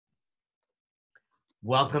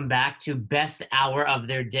Welcome back to Best Hour of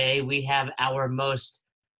Their Day. We have our most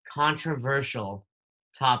controversial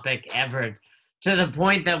topic ever, to the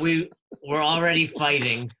point that we were already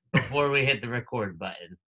fighting before we hit the record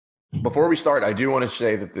button. Before we start, I do want to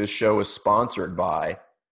say that this show is sponsored by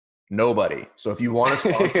nobody. So if you want to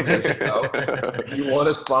sponsor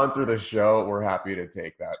this show, we're happy to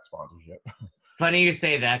take that sponsorship. Funny you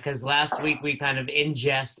say that, because last week we kind of in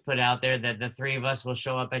jest put out there that the three of us will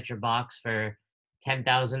show up at your box for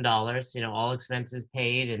 $10,000, all expenses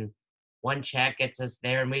paid, and one check gets us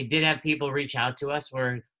there. And we did have people reach out to us.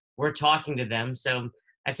 We're talking to them. So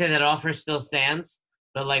I'd say that offer still stands.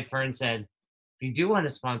 But like Fern said, if you do want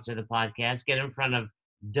to sponsor the podcast, get in front of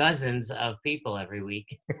dozens of people every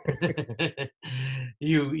week.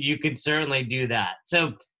 You could certainly do that.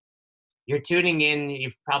 So you're tuning in.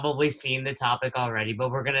 You've probably seen the topic already,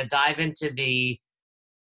 but we're going to dive into the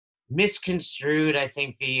misconstrued, I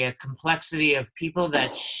think, the complexity of people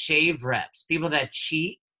that shave reps, people that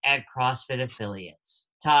cheat at CrossFit affiliates.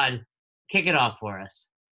 Todd, kick it off for us.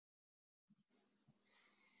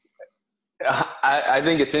 I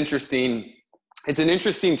think it's interesting. It's an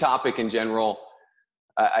interesting topic in general.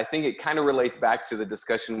 I think it kind of relates back to the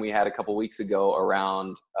discussion we had a couple weeks ago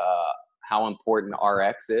around how important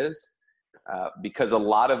RX is, because a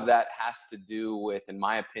lot of that has to do with, in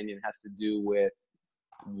my opinion,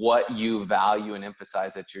 what you value and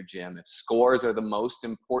emphasize at your gym. If scores are the most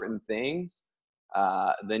important things,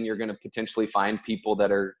 then you're going to potentially find people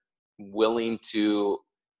that are willing to,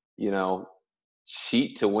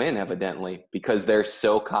 cheat to win, evidently, because they're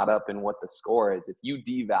so caught up in what the score is. If you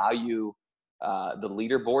devalue the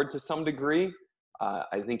leaderboard to some degree,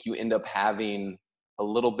 I think you end up having a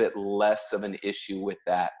little bit less of an issue with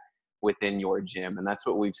that within your gym. And that's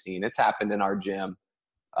what we've seen. It's happened in our gym.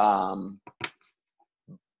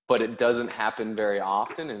 But it doesn't happen very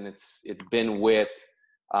often, and it's been with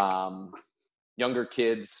younger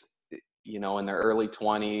kids, in their early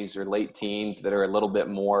 20s or late teens that are a little bit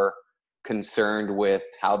more concerned with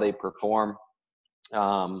how they perform.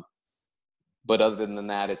 But other than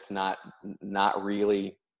that, it's not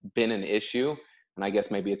really been an issue, and I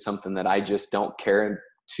guess maybe it's something that I just don't care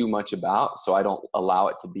too much about, so I don't allow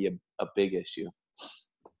it to be a big issue.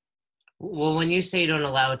 Well, when you say you don't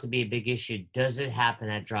allow it to be a big issue, does it happen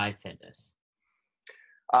at Drive Fitness?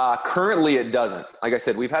 Currently, it doesn't. Like I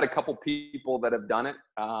said, we've had a couple people that have done it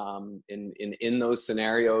in those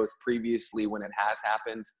scenarios previously when it has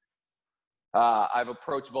happened. I've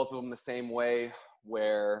approached both of them the same way,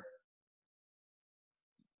 where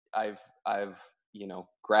I've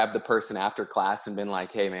grabbed the person after class and been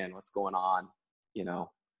like, "Hey, man, what's going on?"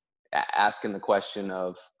 Asking the question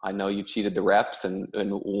of, I know you cheated the reps, and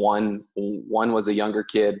one was a younger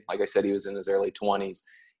kid. Like I said, he was in his early 20s.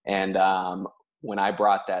 And when I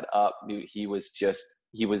brought that up, he was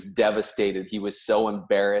devastated. He was so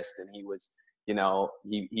embarrassed, and he was,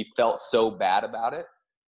 he felt so bad about it.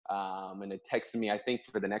 And it texted me, I think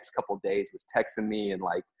for the next couple of days, was texting me and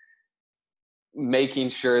like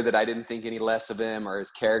making sure that I didn't think any less of him or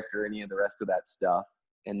his character, any of the rest of that stuff.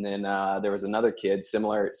 And then there was another kid,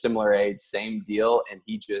 similar age, same deal, and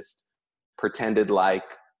he just pretended like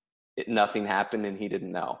nothing happened and he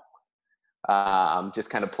didn't know.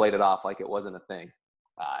 Just kind of played it off like it wasn't a thing.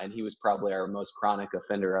 And he was probably our most chronic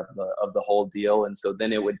offender of the whole deal. And so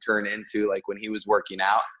then it would turn into, like, when he was working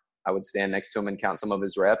out, I would stand next to him and count some of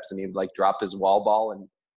his reps, and he'd like drop his wall ball and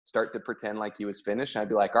start to pretend like he was finished. And I'd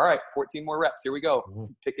be like, "All right, 14 more reps. Here we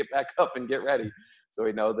go. Pick it back up and get ready." So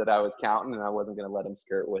he'd know that I was counting, and I wasn't going to let him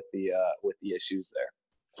skirt with the issues there.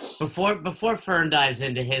 Before Fern dives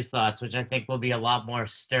into his thoughts, which I think will be a lot more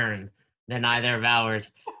stern than either of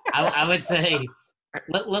ours, I would say,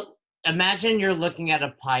 imagine you're looking at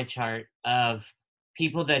a pie chart of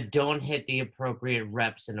people that don't hit the appropriate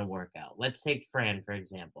reps in a workout. Let's take Fran, for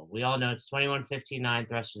example. We all know it's 21, 59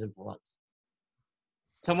 thrusters and pull-ups.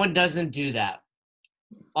 Someone doesn't do that.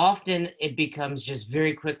 Often it becomes just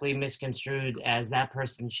very quickly misconstrued as that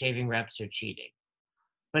person shaving reps or cheating.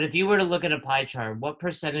 But if you were to look at a pie chart, what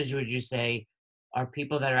percentage would you say are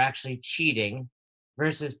people that are actually cheating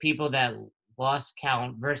versus people that lost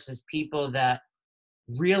count versus people that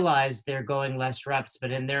realize they're going less reps,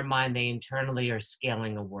 but in their mind they internally are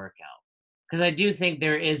scaling a workout? Because I do think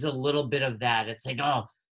there is a little bit of that. It's like, oh,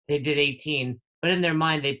 they did 18, but in their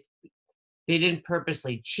mind they didn't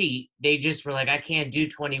purposely cheat. They just were like, I can't do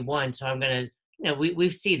 21, so I'm going to, we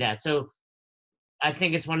see that. So I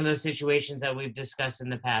think it's one of those situations that we've discussed in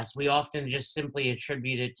the past. We often just simply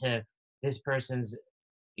attribute it to this person's,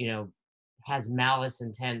 has malice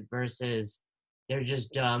intent versus they're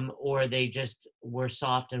just dumb, or they just were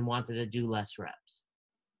soft and wanted to do less reps.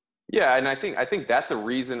 Yeah, and I think that's a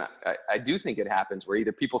reason. I do think it happens where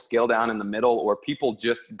either people scale down in the middle or people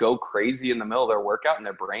just go crazy in the middle of their workout and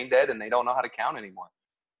they're brain dead and they don't know how to count anymore.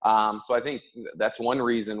 So I think that's one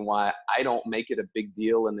reason why I don't make it a big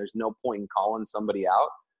deal, and there's no point in calling somebody out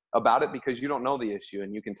about it, because you don't know the issue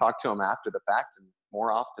and you can talk to them after the fact, and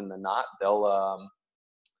more often than not, they'll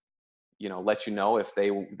let you know if they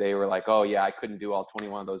were like, oh yeah, I couldn't do all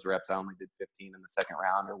 21 of those reps. I only did 15 in the second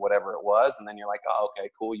round or whatever it was. And then you're like, oh, okay,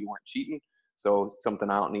 cool. You weren't cheating. So something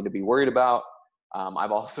I don't need to be worried about.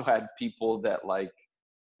 I've also had people that like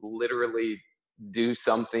literally do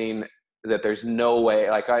something that there's no way.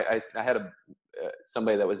 Like I had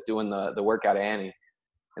somebody that was doing the workout at Annie,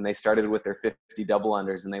 and they started with their 50 double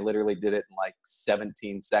unders and they literally did it in like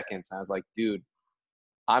 17 seconds. And I was like, dude,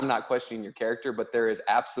 I'm not questioning your character, but there is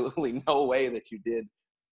absolutely no way that you did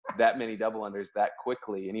that many double unders that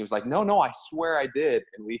quickly. And he was like, no, I swear I did.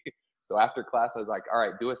 And so after class, I was like, all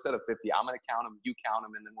right, do a set of 50. I'm going to count them. You count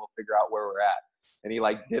them, and then we'll figure out where we're at. And he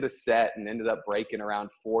like did a set and ended up breaking around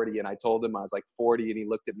 40. And I told him I was like 40, and he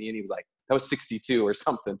looked at me and he was like, that was 62 or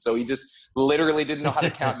something. So he just literally didn't know how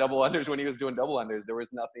to count double unders when he was doing double unders. There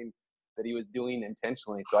was nothing that he was doing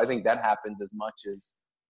intentionally. So I think that happens as much as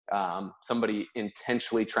somebody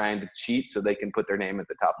intentionally trying to cheat so they can put their name at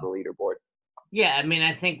the top of the leaderboard. Yeah, I mean,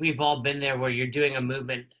 I think we've all been there where you're doing a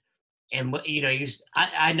movement, and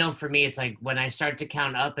I know for me, it's like when I start to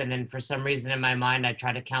count up, and then for some reason in my mind, I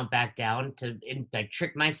try to count back down to like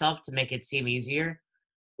trick myself to make it seem easier.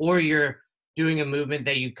 Or you're doing a movement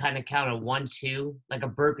that you kind of count a 1, 2, like a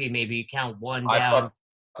burpee. Maybe you count 1 down.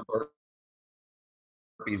 I fuck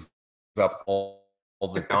burpees up all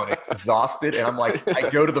the count. It's exhausted, and I'm like, I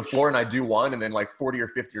go to the floor and I do one, and then like 40 or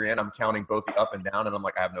 50 or in, I'm counting both the up and down, and I'm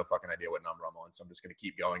like, I have no fucking idea what number I'm on, so I'm just gonna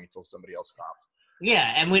keep going until somebody else stops.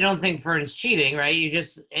 Yeah, and we don't think Fern's cheating, right? You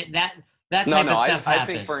just that type of stuff happens. I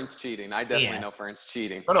think Fern's cheating. I definitely know Fern's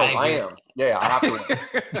cheating. No, I am. Yeah, I have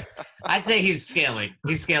to. I'd say he's scaling.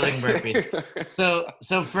 He's scaling burpees.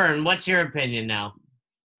 So Fern, what's your opinion now?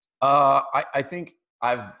 I think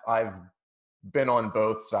I've been on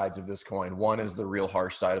both sides of this coin. One is the real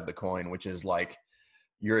harsh side of the coin, which is like,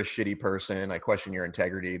 you're a shitty person. I question your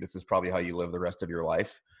integrity. This is probably how you live the rest of your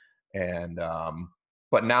life. And,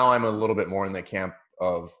 but now I'm a little bit more in the camp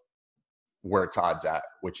of where Todd's at,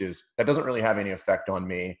 which is that doesn't really have any effect on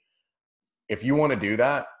me. If you want to do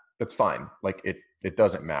that, that's fine. Like it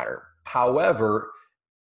doesn't matter. However,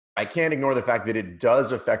 I can't ignore the fact that it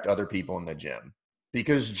does affect other people in the gym,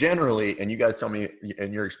 because generally, and you guys tell me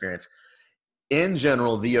in your experience, in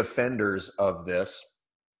general, the offenders of this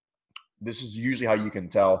is usually how you can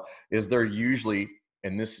tell, is they're usually,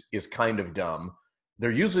 and this is kind of dumb,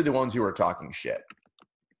 they're usually the ones who are talking shit.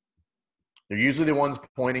 They're usually the ones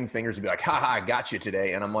pointing fingers and be like, ha, I got you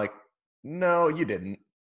today. And I'm like, no, you didn't.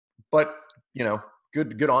 But,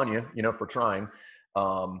 good on you, for trying.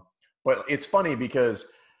 But it's funny because,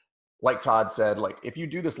 like Todd said, like if you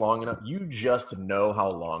do this long enough, you just know how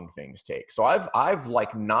long things take. So I've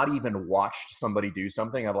like not even watched somebody do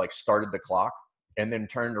something. I've like started the clock and then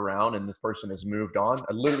turned around and this person has moved on.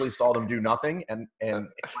 I literally saw them do nothing. And in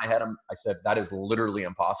my head, I said, that is literally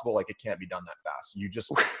impossible. Like it can't be done that fast. You just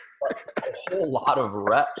like a whole lot of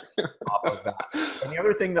reps off of that. And the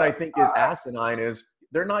other thing that I think is asinine is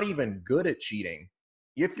they're not even good at cheating.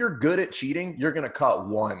 If you're good at cheating, you're going to cut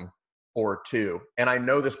 1 or 2. And I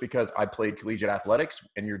know this because I played collegiate athletics,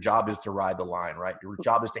 and your job is to ride the line, right? Your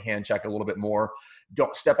job is to hand check a little bit more.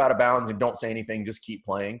 Don't step out of bounds and don't say anything. Just keep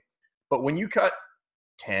playing. But when you cut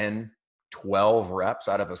 10, 12 reps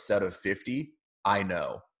out of a set of 50, I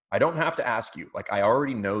know. I don't have to ask you. Like I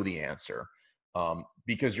already know the answer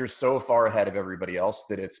because you're so far ahead of everybody else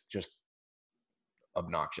that it's just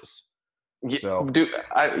obnoxious. So, dude,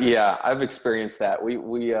 I've experienced that. We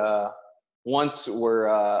once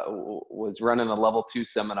was running a level 2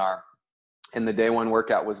 seminar, and the day 1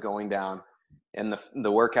 workout was going down, and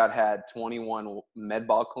the workout had 21 med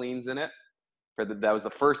ball cleans in it. That was the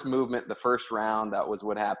first movement, the first round. That was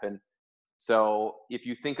what happened. So if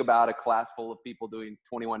you think about a class full of people doing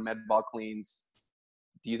 21 med ball cleans,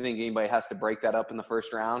 do you think anybody has to break that up in the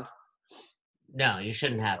first round? No, you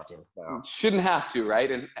shouldn't have to. No. Shouldn't have to, right?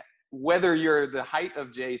 And whether you're the height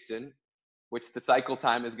of Jason, which the cycle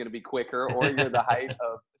time is going to be quicker, or you're the height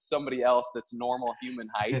of somebody else that's normal human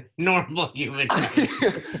height. Normal human height.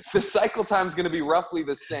 The cycle time is going to be roughly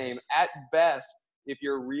the same. At best, if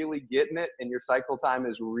you're really getting it and your cycle time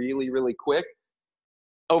is really, really quick,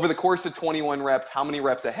 over the course of 21 reps, how many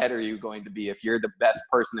reps ahead are you going to be if you're the best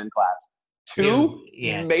person in class? 2?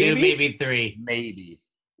 Yeah, maybe? 2, maybe 3. Maybe.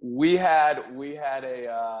 we had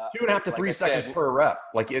a 2.5 to 3 like seconds per rep.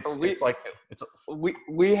 Like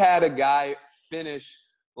we had a guy finish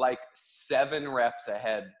like 7 reps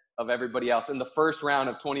ahead of everybody else in the first round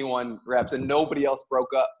of 21 reps, and nobody else broke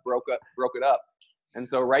it up. And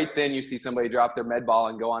so right then you see somebody drop their med ball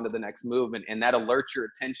and go on to the next movement, and that alerts your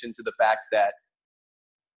attention to the fact that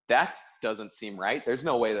doesn't seem right. There's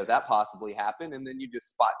no way that possibly happened. And then you just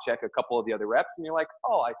spot check a couple of the other reps, and you're like,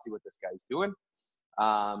 oh, I see what this guy's doing.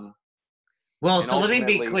 Well, so let me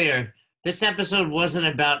be clear. This episode wasn't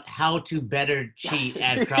about how to better cheat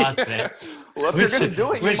at CrossFit. Well, if you're going to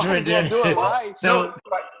do it, you might as well do it right. So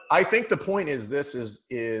I think the point is this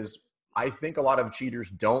is I think a lot of cheaters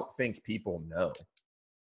don't think people know.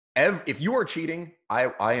 If you are cheating,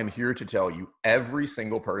 I am here to tell you, every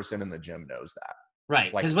single person in the gym knows that.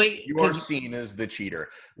 Right. Like you are seen as the cheater.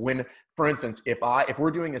 When, for instance, if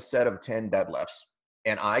we're doing a set of 10 deadlifts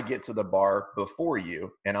and I get to the bar before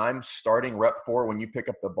you and I'm starting rep 4 when you pick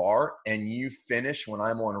up the bar and you finish when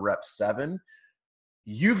I'm on rep 7,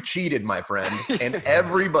 you've cheated, my friend. And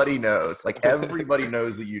everybody knows, like everybody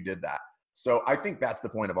knows that you did that. So I think that's the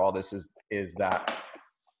point of all this is that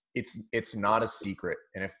it's not a secret.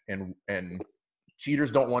 And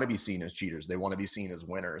cheaters don't want to be seen as cheaters. They want to be seen as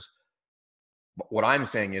winners. What I'm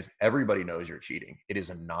saying is everybody knows you're cheating. It is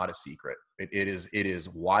not a secret. It is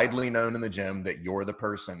widely known in the gym that you're the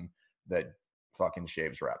person that fucking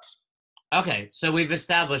shaves reps. Okay, so we've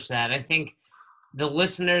established that. I think the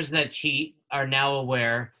listeners that cheat are now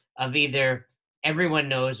aware of either everyone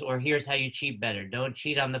knows or here's how you cheat better. Don't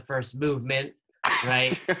cheat on the first movement,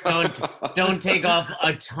 right? Don't take off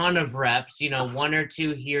a ton of reps, 1 or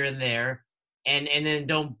 2 here and there, and then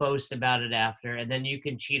don't boast about it after, and then you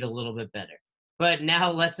can cheat a little bit better. But now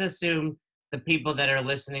let's assume the people that are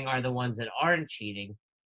listening are the ones that aren't cheating.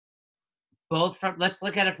 Let's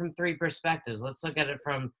look at it from 3 perspectives. Let's look at it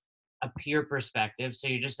from a peer perspective. So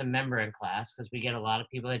you're just a member in class, because we get a lot of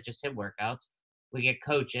people that just hit workouts. We get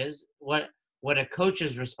coaches, what a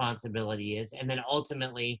coach's responsibility is, and then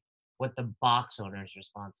ultimately what the box owner's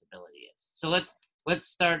responsibility is. So let's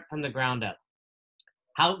start from the ground up.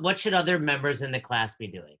 What should other members in the class be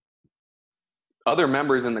doing? Other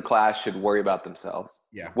members in the class should worry about themselves.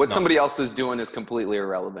 Yeah. What somebody else is doing is completely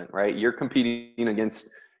irrelevant, right? You're competing against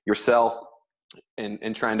yourself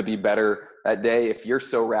and trying to be better that day. If you're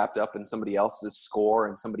so wrapped up in somebody else's score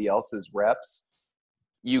and somebody else's reps,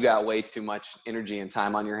 you got way too much energy and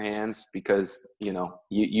time on your hands, because,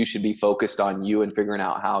 you should be focused on you and figuring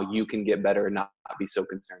out how you can get better and not be so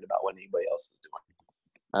concerned about what anybody else is doing.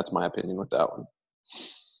 That's my opinion with that one.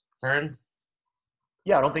 Vern?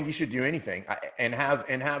 Yeah, I don't think you should do anything and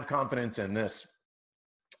have confidence in this.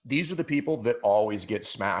 These are the people that always get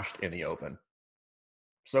smashed in the open.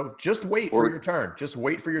 So just wait for your turn. Just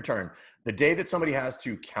wait for your turn. The day that somebody has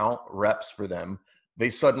to count reps for them, they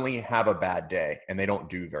suddenly have a bad day and they don't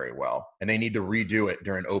do very well. And they need to redo it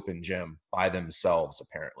during open gym by themselves,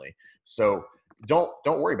 apparently. So don't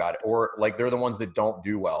worry about it. Or like they're the ones that don't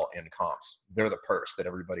do well in comps. They're the purse that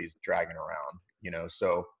everybody's dragging around,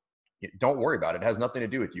 so don't worry about it. It has nothing to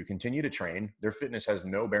do with you. Continue to train. Their fitness has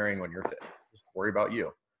no bearing on your fit. Just worry about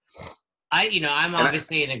you. I'm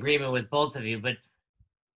obviously in agreement with both of you, but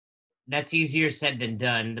that's easier said than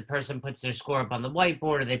done. The person puts their score up on the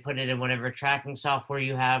whiteboard, or they put it in whatever tracking software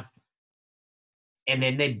you have, and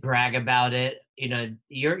then they brag about it.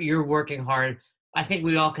 You're working hard. I think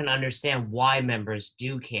we all can understand why members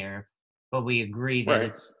do care, but we agree that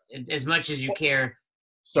it's as much as you care.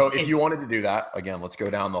 So if you wanted to do that, again, let's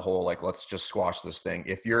go down the whole, let's just squash this thing.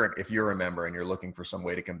 If you're a member and you're looking for some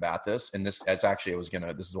way to combat this, and this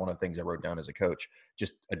is one of the things I wrote down as a coach,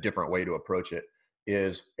 just a different way to approach it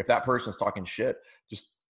is, if that person's talking shit,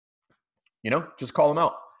 just call them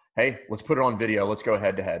out. Hey, let's put it on video. Let's go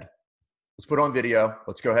head to head. Let's put it on video.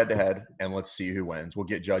 Let's go head to head and let's see who wins. We'll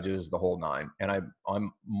get judges, the whole 9. And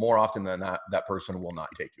I'm more often than not, that person will not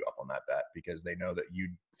take you up on that bet, because they know that you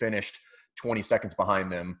finished 20 seconds behind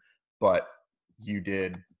them, but you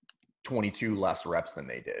did 22 less reps than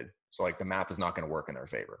they did. So the math is not going to work in their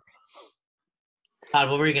favor. Todd,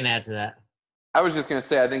 what were you going to add to that? I was just going to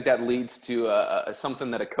say, I think that leads to something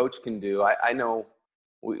that a coach can do. I know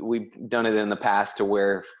we've done it in the past to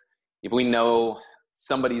where if we know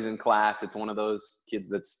somebody's in class, it's one of those kids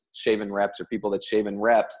that's shaving reps or people that's shaving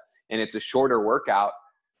reps, and it's a shorter workout,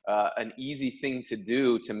 an easy thing to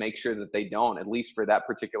do to make sure that they don't, at least for that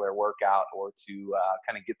particular workout, or to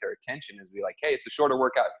kind of get their attention, is be like, hey, it's a shorter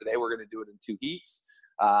workout today. We're going to do it in 2 heats.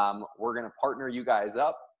 We're going to partner you guys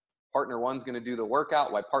up. Partner 1's going to do the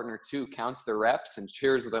workout while partner 2 counts their reps and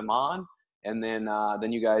cheers them on. And then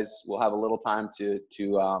you guys will have a little time to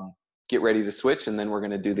get ready to switch, and then we're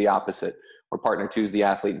going to do the opposite, where partner 2 is the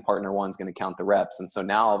athlete and partner 1 is going to count the reps. And so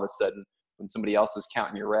now all of a sudden, when somebody else is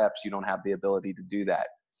counting your reps, you don't have the ability to do that.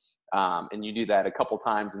 And you do that a couple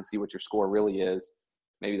times and see what your score really is.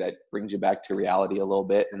 Maybe that brings you back to reality a little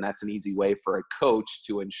bit. And that's an easy way for a coach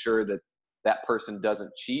to ensure that that person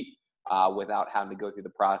doesn't cheat without having to go through the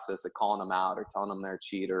process of calling them out or telling them they're a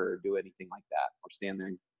cheater or do anything like that, or stand there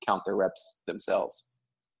and count their reps themselves.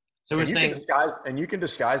 So we're saying, you can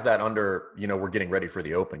disguise that under, we're getting ready for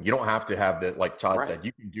the Open. You don't have to have that, like Todd said,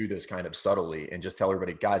 you can do this kind of subtly and just tell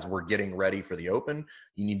everybody, guys, we're getting ready for the Open.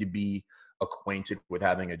 You need to be acquainted with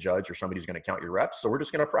having a judge or somebody who's going to count your reps. So we're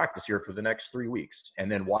just going to practice here for the next 3 weeks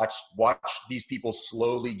and then watch these people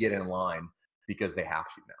slowly get in line because they have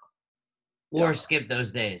to now. Or skip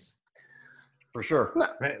those days. For sure.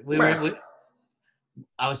 Right.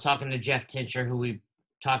 I was talking to Jeff Tincher, who we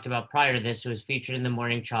talked about prior to this, who was featured in the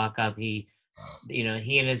Morning Chalk Up. He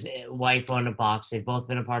and his wife own a box. They've both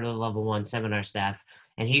been a part of the Level 1 seminar staff.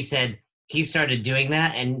 And he said he started doing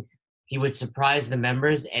that, and he would surprise the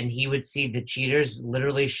members, and he would see the cheaters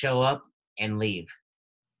literally show up and leave.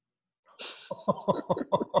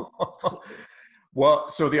 Well,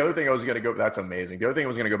 so the other thing I was going to go, that's amazing. The other thing I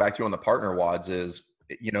was going to go back to on the partner WODs is,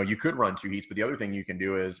 you could run 2 heats, but the other thing you can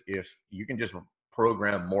do is if you can just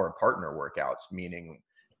program more partner workouts, meaning,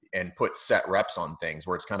 and put set reps on things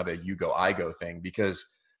where it's kind of a you go, I go thing. Because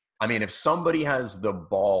if somebody has the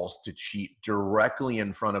balls to cheat directly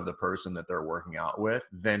in front of the person that they're working out with,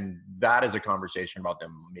 then that is a conversation about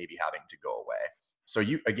them maybe having to go away. So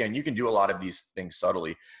you can do a lot of these things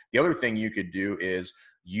subtly. The other thing you could do is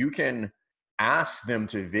you can ask them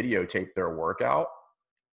to videotape their workout,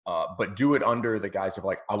 but do it under the guise of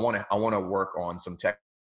like, I want to work on some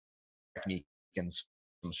technique and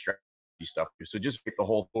some strategy stuff. So just get the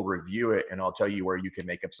whole review it, and I'll tell you where you can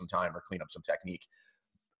make up some time or clean up some technique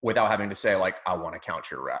without having to say like, I want to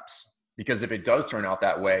count your reps. Because if it does turn out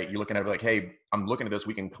that way, you're looking at it like, hey, I'm looking at this,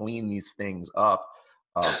 we can clean these things up.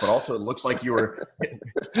 But also it looks like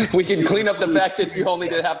we can clean up the fact that you only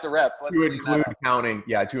did half the reps. To include counting.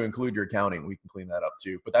 Yeah, to include your counting, we can clean that up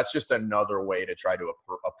too. But that's just another way to try to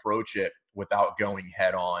approach it without going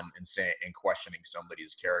head on and questioning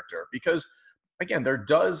somebody's character. Because again, there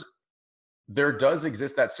does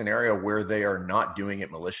exist that scenario where they are not doing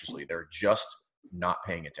it maliciously. They're just not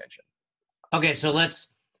paying attention. Okay, so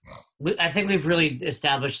I think we've really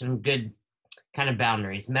established some good kind of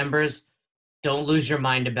boundaries. Members, don't lose your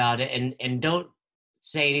mind about it, and don't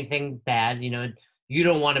say anything bad. You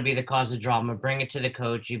don't want to be the cause of drama. Bring it to the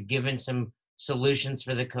coach. You've given some solutions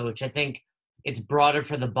for the coach. I think it's broader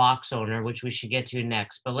for the box owner, which we should get to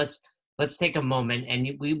next. But let's take a moment, and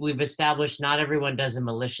we've established not everyone does it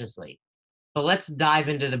maliciously. But let's dive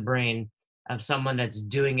into the brain of someone that's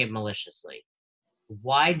doing it maliciously.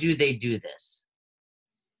 Why do they do this?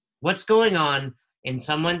 What's going on in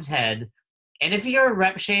someone's head? And if you're a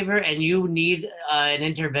rep shaver and you need an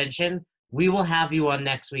intervention, we will have you on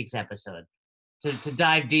next week's episode to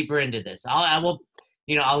dive deeper into this. I'll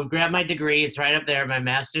grab my degree. It's right up there, my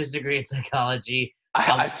master's degree in psychology.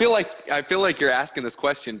 I feel like you're asking this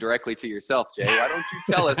question directly to yourself, Jay. Why don't you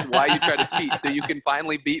tell us why you try to cheat, so you can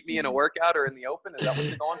finally beat me in a workout or in the Open? Is that what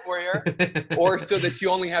you're going for here? Or so that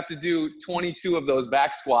you only have to do 22 of those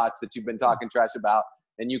back squats that you've been talking trash about,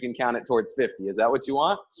 and you can count it towards 50. Is that what you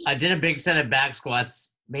want? I did a big set of back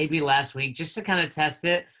squats maybe last week just to kind of test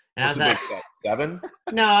it. And What's I was at 7?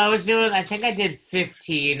 No, I think I did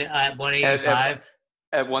 15 at 185.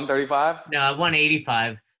 At 135? No, at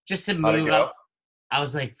 185. Just to move up. I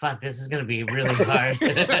was like, fuck, this is going to be really hard.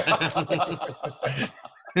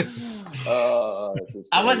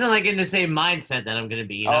 I wasn't like in the same mindset that I'm going to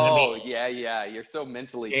be. What I mean? Yeah. You're so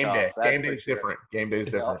mentally Game tough. day. Game day's different. Game day's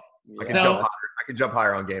different. Yeah. I can jump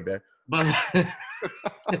higher on game day. But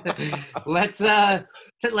let's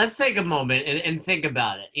take a moment and think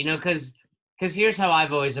about it. Because here's how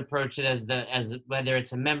I've always approached it as whether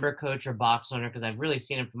it's a member, coach, or box owner, because I've really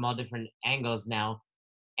seen it from all different angles now.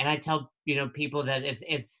 And I tell people that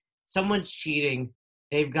if someone's cheating,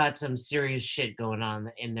 they've got some serious shit going on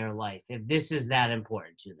in their life. If this is that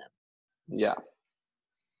important to them. Yeah,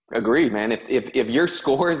 agreed, man. If your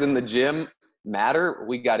scores in the gym matter,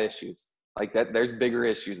 we got issues like that. There's bigger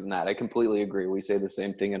issues than that. I completely agree. We say the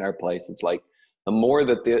same thing in our place. It's like the more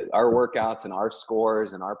that our workouts and our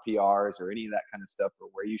scores and our PRs or any of that kind of stuff, or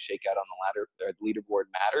where you shake out on the ladder, the leaderboard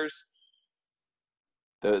matters.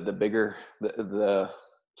 The bigger the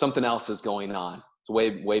something else is going on. It's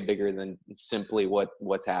way bigger than simply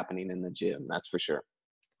what's happening in the gym. That's for sure.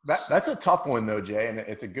 That's a tough one though, Jay. And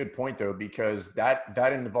it's a good point though, because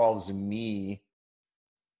that involves me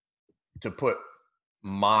to put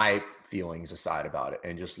my feelings aside about it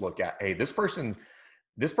and just look at, hey, this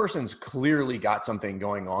person's clearly got something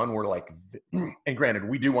going on. We're like, and granted,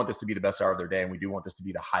 we do want this to be the best hour of their day, and we do want this to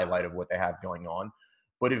be the highlight of what they have going on.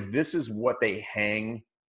 But if this is what they hang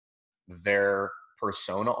their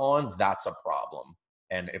persona on, that's a problem.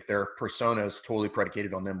 And if their persona is totally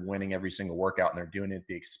predicated on them winning every single workout and they're doing it at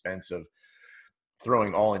the expense of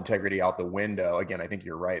throwing all integrity out the window, again, I think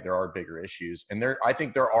you're right. There are bigger issues. And I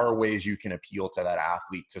think there are ways you can appeal to that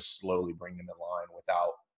athlete to slowly bring them in line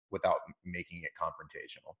without making it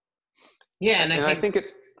confrontational. Yeah. And I think it,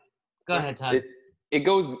 go ahead, Todd. It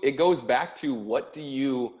goes back to what do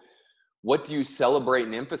you celebrate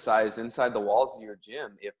and emphasize inside the walls of your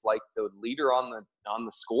gym? If like the leader on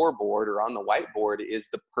the scoreboard or on the whiteboard is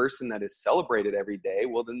the person that is celebrated every day,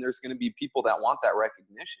 well, then there's going to be people that want that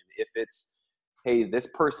recognition. If it's, hey, this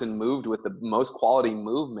person moved with the most quality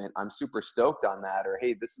movement, I'm super stoked on that. Or,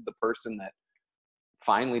 hey, this is the person that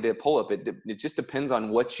finally did pull up. It just depends on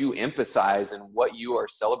what you emphasize and what you are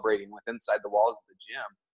celebrating with inside the walls of the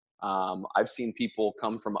gym. I've seen people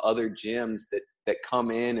come from other gyms that come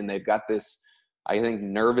in and they've got this, I think,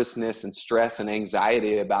 nervousness and stress and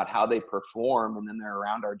anxiety about how they perform. And then they're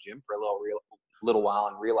around our gym for a little while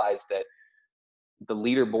and realize that the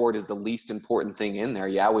leaderboard is the least important thing in there.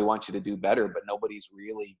 Yeah, we want you to do better, but nobody's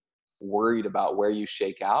really worried about where you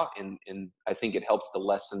shake out. And I think it helps to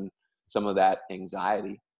lessen some of that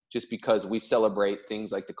anxiety, just because we celebrate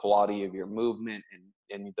things like the quality of your movement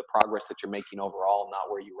and the progress that you're making overall,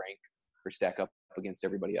 not where you rank or stack up against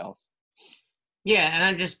everybody else. Yeah, and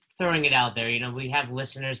I'm just throwing it out there. You know, we have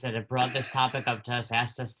listeners that have brought this topic up to us,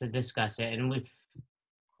 asked us to discuss it, and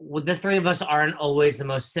the three of us aren't always the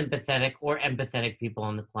most sympathetic or empathetic people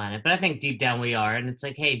on the planet, but I think deep down we are. And it's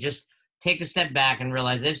like, hey, just take a step back and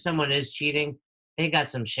realize if someone is cheating, they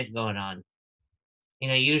got some shit going on. You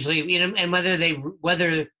know, usually, you know, and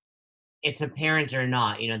whether it's apparent or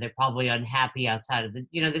not, you know, they're probably unhappy outside of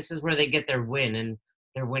you know, this is where they get their win, and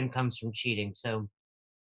their win comes from cheating. So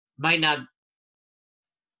might not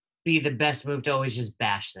be the best move to always just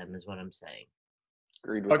bash them, is what I'm saying.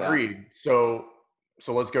 Agreed. So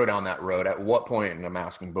let's go down that road. At what point, and I'm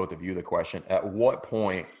asking both of you the question, at what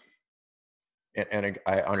point, and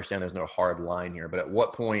I understand there's no hard line here, but at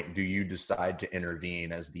what point do you decide to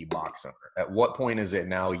intervene as the box owner? At what point is it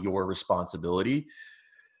now your responsibility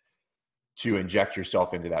to inject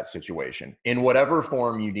yourself into that situation in whatever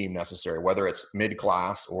form you deem necessary, whether it's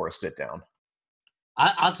mid-class or a sit-down?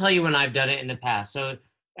 I'll tell you when I've done it in the past. So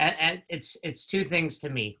it's two things to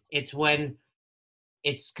me. It's when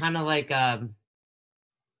it's kind of like a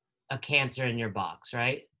cancer in your box,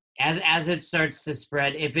 right? As it starts to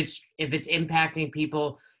spread, if it's impacting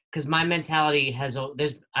people, because my mentality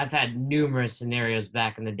I've had numerous scenarios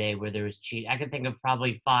back in the day where there was cheat. I can think of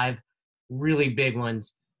probably 5 really big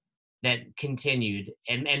ones that continued,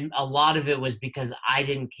 and a lot of it was because I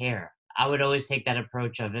didn't care. I would always take that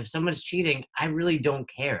approach of, if someone's cheating, I really don't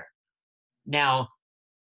care. Now,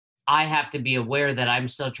 I have to be aware that I'm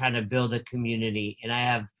still trying to build a community, and I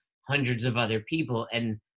have hundreds of other people,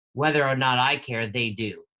 and whether or not I care, they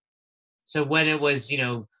do. So when it was, you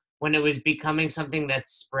know, when it was becoming something that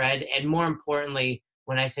spread, and more importantly,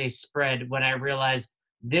 when I say spread, when I realized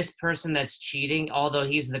this person that's cheating, although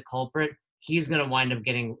he's the culprit, he's going to wind up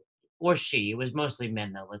getting, or she, it was mostly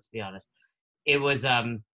men though, let's be honest. It was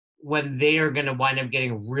when they are going to wind up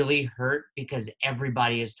getting really hurt because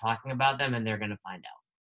everybody is talking about them and they're going to find out.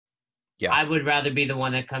 Yeah. I would rather be the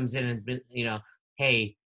one that comes in and, you know,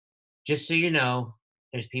 hey, just so you know,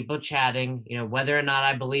 there's people chatting, you know, whether or not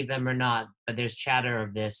I believe them or not, but there's chatter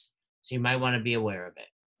of this, so you might want to be aware of it.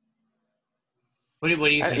 What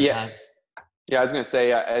do you think, Todd? Yeah, I was going to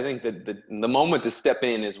say, I think that the moment to step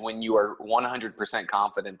in is when you are 100%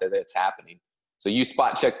 confident that it's happening. So you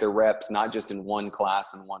spot check the reps, not just in one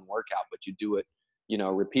class and one workout, but you do it, you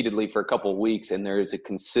know, repeatedly for a couple of weeks, and there is a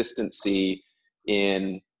consistency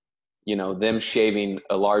in, you know, them shaving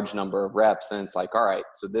a large number of reps. Then it's like, all right,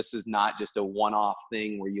 so this is not just a one-off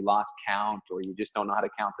thing where you lost count or you just don't know how to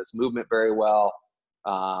count this movement very well.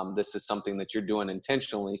 This is something that you're doing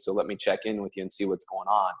intentionally. So let me check in with you and see what's going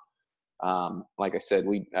on. Like I said,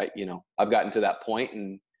 I've gotten to that point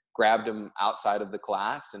and grabbed them outside of the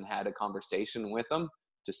class and had a conversation with them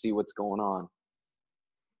to see what's going on.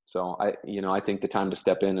 So I think the time to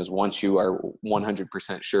step in is once you are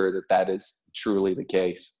 100% sure that that is truly the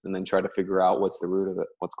case, and then try to figure out what's the root of it,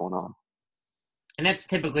 what's going on. And that's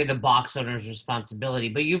typically the box owner's responsibility.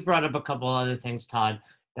 But you've brought up a couple other things, Todd,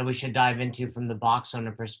 that we should dive into from the box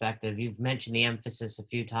owner perspective. You've mentioned the emphasis a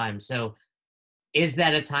few times. So is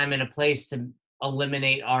that a time and a place to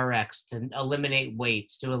eliminate RX, to eliminate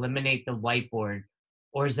weights, to eliminate the whiteboard?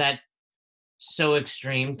 or is that so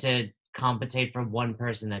extreme to compensate for one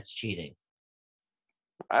person that's cheating?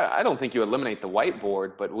 I don't think you eliminate the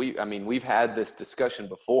whiteboard, but we've had this discussion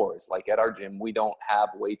before. It's like at our gym, we don't have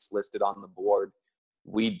weights listed on the board.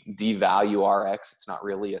 We devalue RX. It's not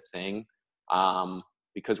really a thing,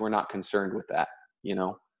 because we're not concerned with that. You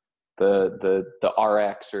know, the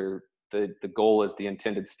RX or the goal is the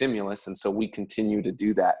intended stimulus. And so we continue to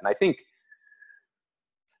do that. And I think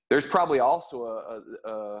there's probably also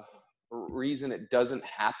a reason it doesn't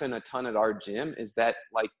happen a ton at our gym is that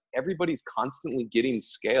like everybody's constantly getting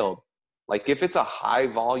scaled. Like if it's a high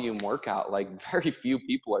volume workout, like very few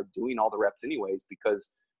people are doing all the reps anyways,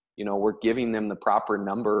 because, you know, we're giving them the proper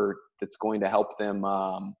number that's going to help them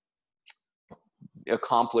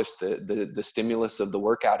accomplish the stimulus of the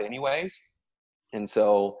workout anyways. And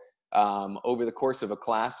so over the course of a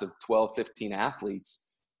class of 12, 15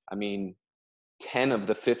 athletes, I mean, 10 of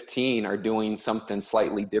the 15 are doing something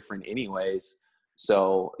slightly different anyways.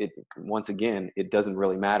 So once again, it doesn't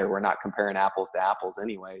really matter. We're not comparing apples to apples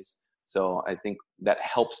anyways. So I think that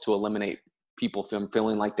helps to eliminate people from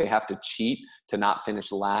feeling like they have to cheat to not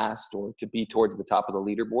finish last or to be towards the top of the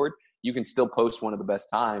leaderboard. You can still post one of the best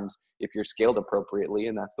times if you're scaled appropriately.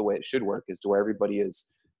 And that's the way it should work, is to where everybody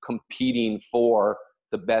is competing for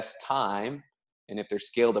the best time. And if they're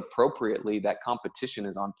scaled appropriately, that competition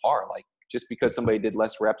is on par. Like, just because somebody did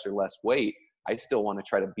less reps or less weight, I still want to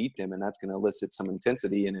try to beat them, and that's going to elicit some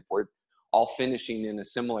intensity. And if we're all finishing in a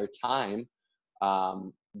similar time,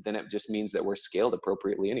 then it just means that we're scaled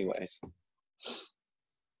appropriately anyways.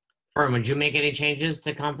 Fern, would you make any changes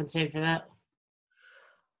to compensate for that?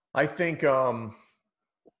 I think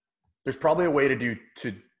there's probably a way to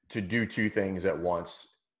do two things at once,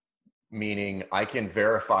 meaning I can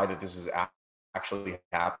verify that this is actually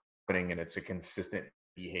happening and it's a consistent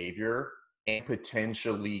behavior, and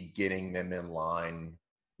potentially getting them in line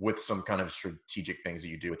with some kind of strategic things that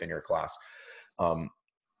you do within your class.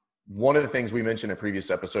 One of the things we mentioned in a previous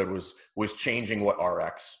episode was changing what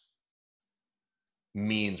RX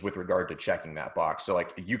means with regard to checking that box. So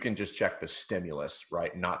like you can just check the stimulus,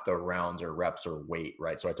 right? Not the rounds or reps or weight,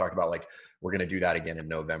 right? So I talked about like, we're going to do that again in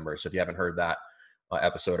November. So if you haven't heard that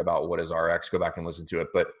episode about what is RX, go back and listen to it.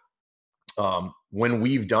 But when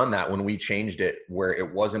we've done that, when we changed it where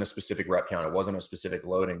it wasn't a specific rep count, it wasn't a specific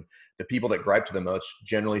loading, the people that griped the most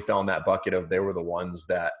generally fell in that bucket of, they were the ones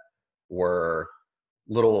that were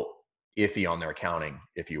little iffy on their counting,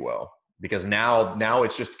 if you will, because now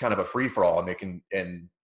it's just kind of a free for all, and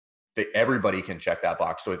everybody can check that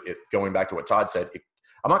box. So going back to what Todd said,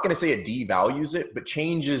 I'm not going to say it devalues it, but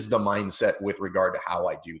changes the mindset with regard to how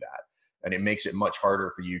I do that. And it makes it much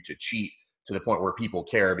harder for you to cheat to the point where people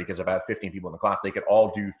care, because if I have 15 people in the class, they could all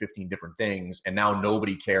do 15 different things. And now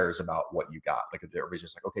nobody cares about what you got. Like everybody's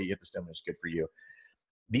just like, okay, you hit the stimulus, good for you.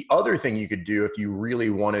 The other thing you could do if you really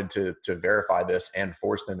wanted to verify this and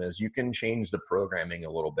force them is you can change the programming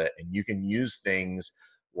a little bit, and you can use things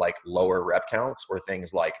like lower rep counts or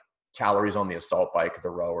things like calories on the assault bike, the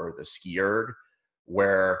rower, the ski erg,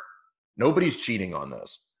 where nobody's cheating on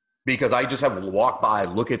those. Because I just have to walk by,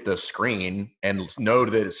 look at the screen, and know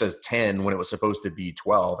that it says 10 when it was supposed to be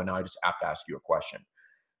 12, and now I just have to ask you a question.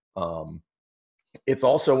 It's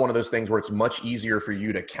also one of those things where it's much easier for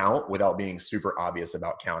you to count without being super obvious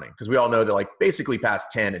about counting. Because we all know that like basically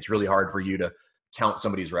past 10, it's really hard for you to count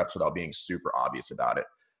somebody's reps without being super obvious about it.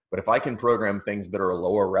 But if I can program things that are a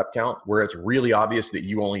lower rep count, where it's really obvious that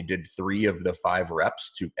you only did 3 of the 5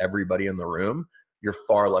 reps to everybody in the room, you're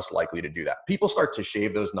far less likely to do that. People start to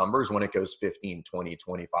shave those numbers when it goes 15, 20,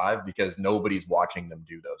 25, because nobody's watching them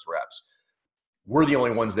do those reps. We're the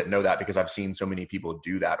only ones that know that, because I've seen so many people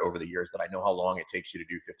do that over the years that I know how long it takes you to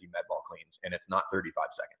do 50 med ball cleans, and it's not 35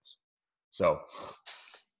 seconds. So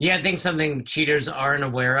yeah, I think something cheaters aren't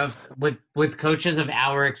aware of with coaches of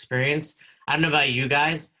our experience. I don't know about you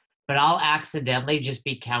guys, but I'll accidentally just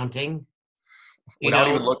be counting without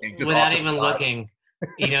even looking.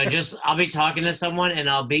 Just I'll be talking to someone and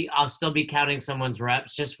I'll still be counting someone's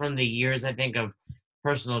reps, just from the years, I think, of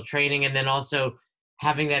personal training. And then also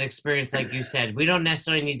having that experience, like you said, we don't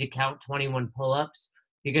necessarily need to count 21 pull-ups,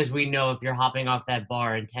 because we know if you're hopping off that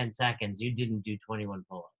bar in 10 seconds, you didn't do 21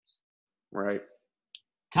 pull-ups. Right.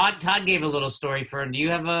 Todd gave a little story. Fern, do you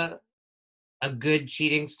have a good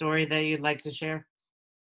cheating story that you'd like to share?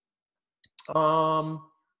 Not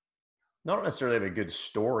necessarily have a good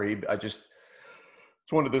story. It's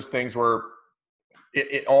one of those things where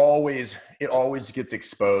it always gets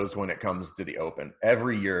exposed when it comes to the open.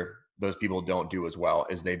 Every year, those people don't do as well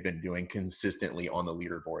as they've been doing consistently on the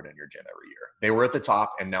leaderboard in your gym every year. They were at the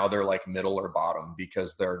top, and now they're like middle or bottom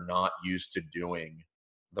because they're not used to doing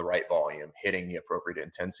the right volume, hitting the appropriate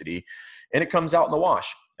intensity, and it comes out in the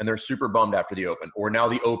wash. And they're super bummed after the open, or now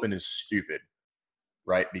the open is stupid,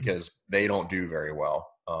 right? Because they don't do very well.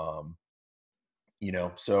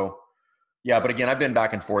 So yeah, but again, I've been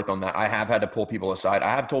back and forth on that. I have had to pull people aside.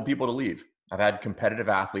 I have told people to leave. I've had competitive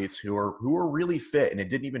athletes who are really fit, and it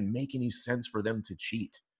didn't even make any sense for them to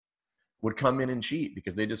cheat, would come in and cheat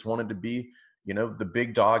because they just wanted to be, the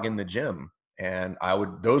big dog in the gym. And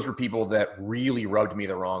those were people that really rubbed me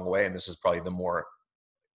the wrong way. And this is probably the more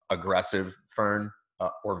aggressive Vern,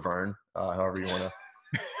 however you want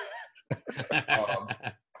to,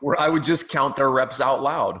 where I would just count their reps out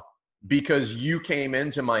loud because you came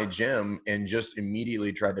into my gym and just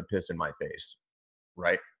immediately tried to piss in my face,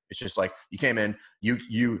 right? It's just like you came in, you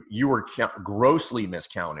were grossly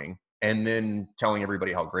miscounting and then telling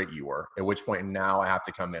everybody how great you were, at which point now I have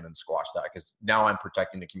to come in and squash that because now I'm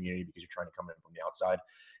protecting the community because you're trying to come in from the outside.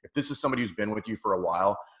 If this is somebody who's been with you for a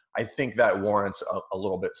while, I think that warrants a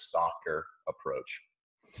little bit softer approach.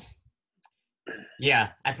 Yeah,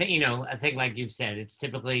 I think like you've said, it's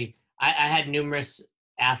typically, I had numerous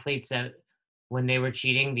athletes that when they were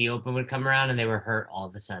cheating, the open would come around and they were hurt all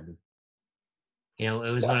of a sudden. It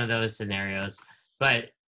was one of those scenarios. But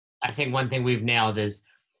I think one thing we've nailed is,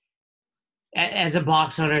 as a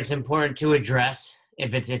box owner, it's important to address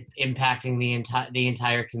if it's impacting the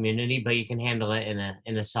entire community, but you can handle it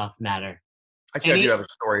in a soft manner. Actually, I do have a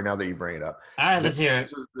story now that you bring it up. All right, let's hear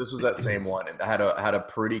it. This is that same one. And I had a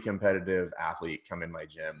pretty competitive athlete come in my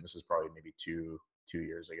gym. This is probably maybe two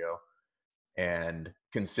years ago, and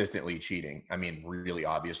consistently cheating. I mean, really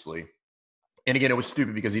obviously. And again, it was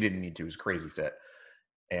stupid because he didn't need to. He was crazy fit.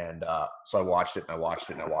 And so I watched it.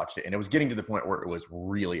 And it was getting to the point where it was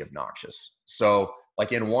really obnoxious. So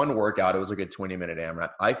like in one workout, it was like a 20-minute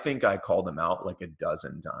AMRAP. I think I called him out like a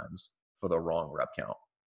dozen times for the wrong rep count.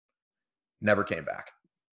 Never came back.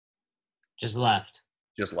 Just left.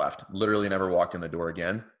 Literally never walked in the door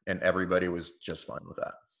again. And everybody was just fine with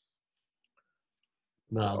that.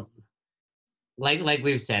 Well, like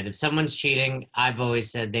we've said, if someone's cheating, I've always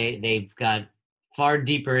said they've got far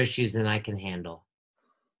deeper issues than I can handle.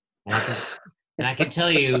 And I can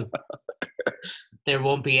tell you there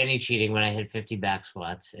won't be any cheating when I hit 50 back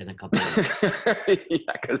squats in a couple of weeks.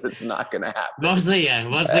 Yeah, because it's not going to happen. Mostly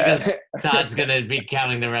because Todd's going to be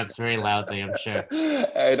counting the reps very loudly, I'm sure.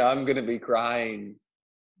 And I'm going to be crying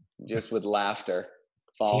just with laughter,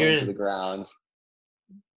 falling to the ground.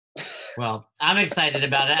 Well, I'm excited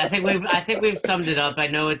about it. I think we've summed it up. I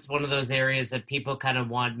know it's one of those areas that people kind of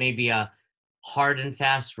want maybe a hard and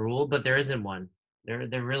fast rule, but there isn't one.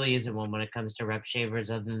 There really isn't one when it comes to rep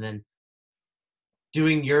shavers, other than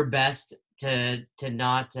doing your best to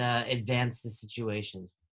not advance the situation.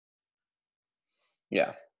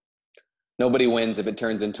 Yeah. Nobody wins if it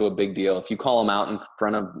turns into a big deal. If you call them out in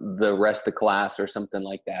front of the rest of the class or something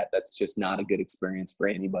like that, that's just not a good experience for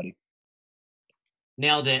anybody.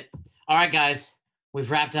 Nailed it. All right, guys.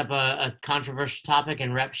 We've wrapped up a controversial topic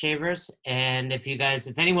in rep shavers. And if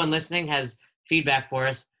anyone listening has feedback for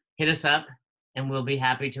us, hit us up and we'll be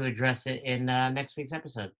happy to address it in next week's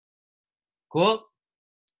episode. Cool.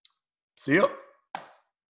 See you.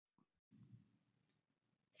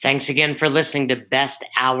 Thanks again for listening to Best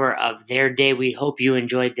Hour of Their Day. We hope you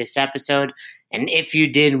enjoyed this episode. And if you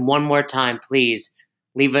did, one more time, please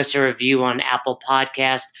leave us a review on Apple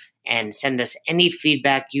Podcast and send us any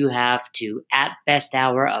feedback you have to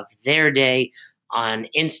 @besthouroftheirday on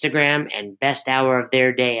Instagram and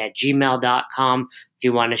besthouroftheirday@gmail.com if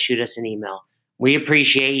you want to shoot us an email. We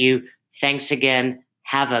appreciate you. Thanks again.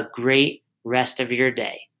 Have a great rest of your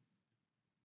day.